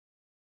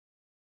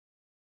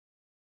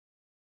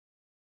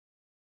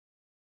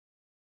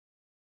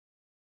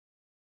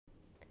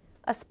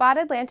A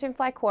spotted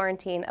lanternfly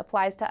quarantine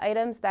applies to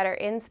items that are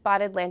in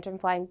spotted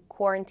lanternfly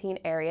quarantine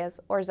areas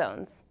or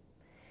zones.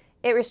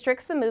 It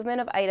restricts the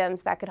movement of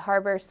items that could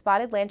harbor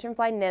spotted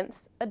lanternfly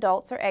nymphs,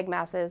 adults, or egg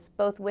masses,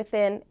 both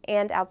within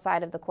and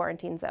outside of the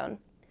quarantine zone.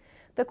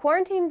 The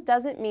quarantine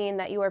doesn't mean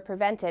that you are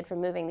prevented from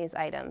moving these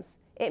items.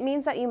 It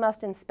means that you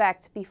must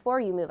inspect before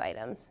you move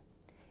items.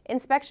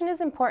 Inspection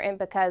is important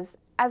because,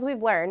 as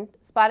we've learned,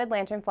 spotted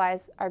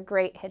lanternflies are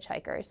great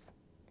hitchhikers.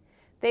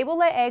 They will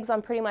lay eggs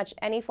on pretty much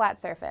any flat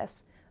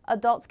surface.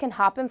 Adults can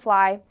hop and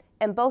fly,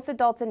 and both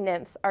adults and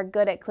nymphs are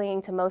good at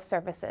clinging to most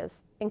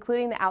surfaces,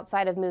 including the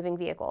outside of moving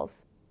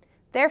vehicles.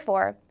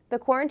 Therefore, the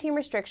quarantine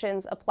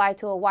restrictions apply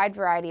to a wide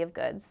variety of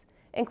goods,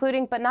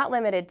 including but not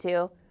limited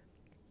to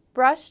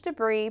brush,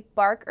 debris,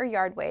 bark, or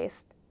yard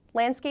waste,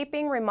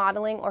 landscaping,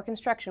 remodeling, or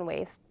construction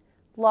waste,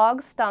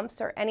 logs,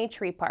 stumps, or any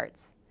tree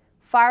parts,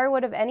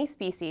 firewood of any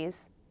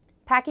species,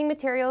 packing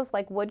materials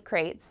like wood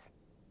crates,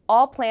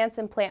 all plants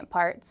and plant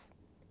parts,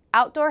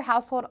 outdoor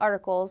household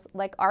articles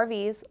like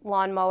RVs,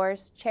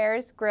 lawnmowers,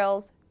 chairs,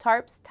 grills,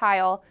 tarps,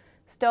 tile,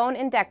 stone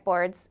and deck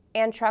boards,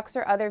 and trucks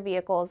or other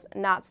vehicles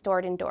not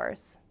stored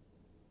indoors.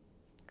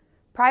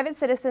 Private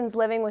citizens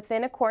living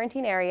within a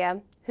quarantine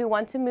area who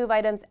want to move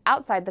items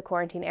outside the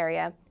quarantine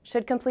area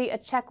should complete a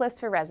checklist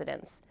for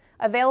residents,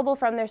 available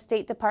from their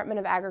State Department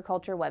of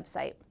Agriculture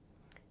website.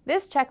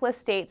 This checklist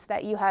states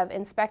that you have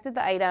inspected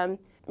the item,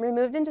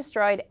 removed and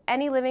destroyed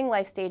any living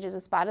life stages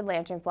of spotted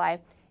lanternfly,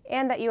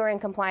 and that you are in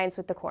compliance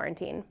with the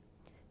quarantine.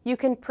 You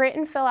can print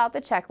and fill out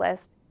the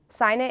checklist,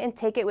 sign it, and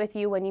take it with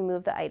you when you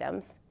move the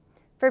items.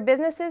 For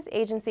businesses,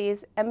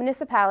 agencies, and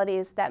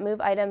municipalities that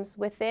move items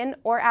within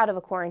or out of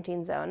a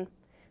quarantine zone,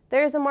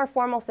 there is a more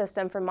formal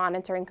system for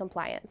monitoring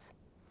compliance.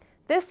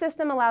 This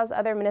system allows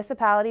other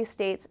municipalities,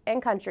 states,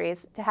 and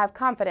countries to have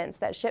confidence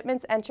that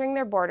shipments entering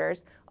their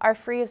borders are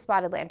free of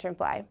spotted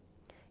lanternfly.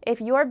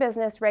 If your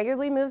business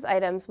regularly moves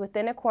items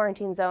within a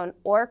quarantine zone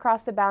or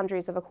across the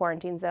boundaries of a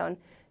quarantine zone,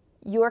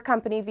 your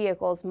company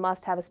vehicles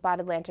must have a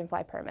spotted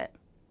lanternfly permit.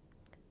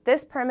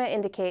 This permit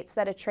indicates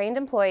that a trained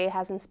employee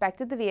has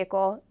inspected the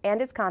vehicle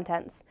and its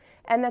contents,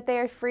 and that they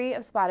are free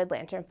of spotted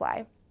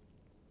lanternfly.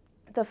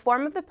 The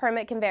form of the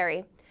permit can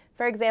vary.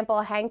 For example,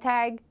 a hang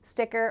tag,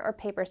 sticker, or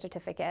paper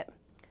certificate.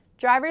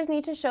 Drivers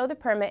need to show the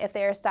permit if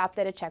they are stopped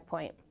at a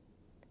checkpoint.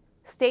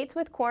 States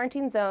with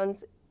quarantine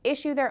zones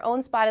issue their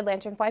own spotted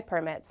lanternfly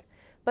permits,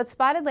 but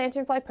spotted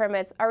lanternfly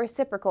permits are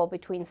reciprocal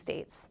between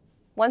states.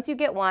 Once you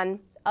get one,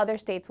 other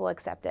states will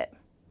accept it.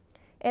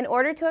 In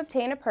order to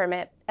obtain a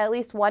permit, at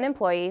least one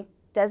employee,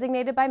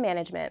 designated by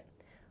management,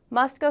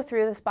 must go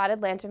through the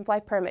spotted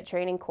lanternfly permit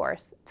training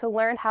course to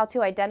learn how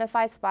to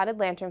identify spotted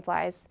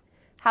lanternflies,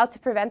 how to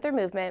prevent their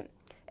movement,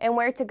 and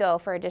where to go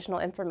for additional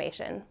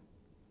information.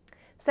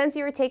 Since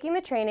you are taking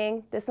the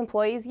training, this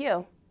employee is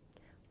you.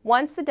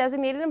 Once the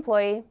designated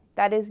employee,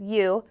 that is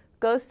you,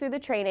 goes through the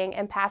training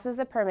and passes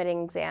the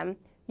permitting exam,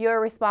 you are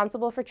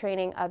responsible for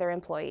training other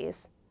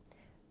employees.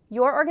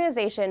 Your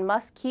organization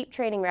must keep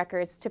training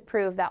records to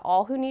prove that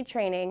all who need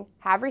training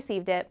have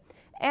received it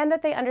and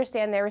that they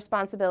understand their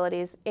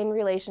responsibilities in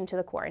relation to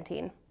the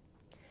quarantine.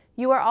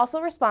 You are also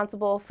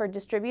responsible for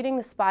distributing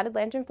the spotted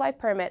lanternfly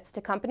permits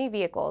to company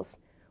vehicles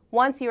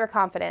once you are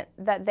confident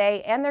that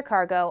they and their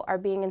cargo are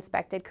being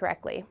inspected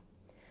correctly.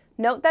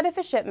 Note that if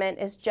a shipment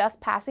is just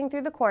passing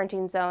through the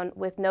quarantine zone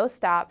with no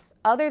stops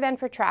other than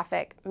for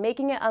traffic,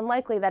 making it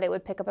unlikely that it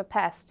would pick up a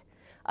pest,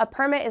 a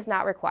permit is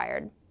not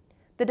required.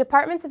 The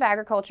Departments of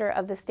Agriculture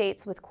of the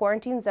states with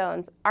quarantine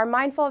zones are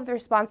mindful of the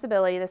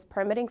responsibility this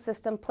permitting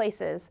system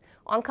places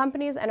on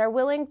companies and are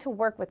willing to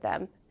work with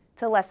them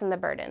to lessen the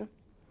burden.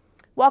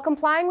 While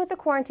complying with the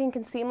quarantine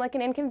can seem like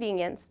an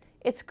inconvenience,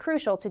 it's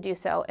crucial to do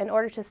so in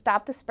order to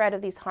stop the spread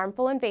of these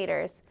harmful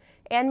invaders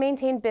and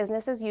maintain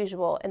business as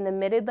usual in the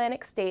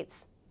Mid-Atlantic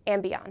states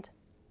and beyond.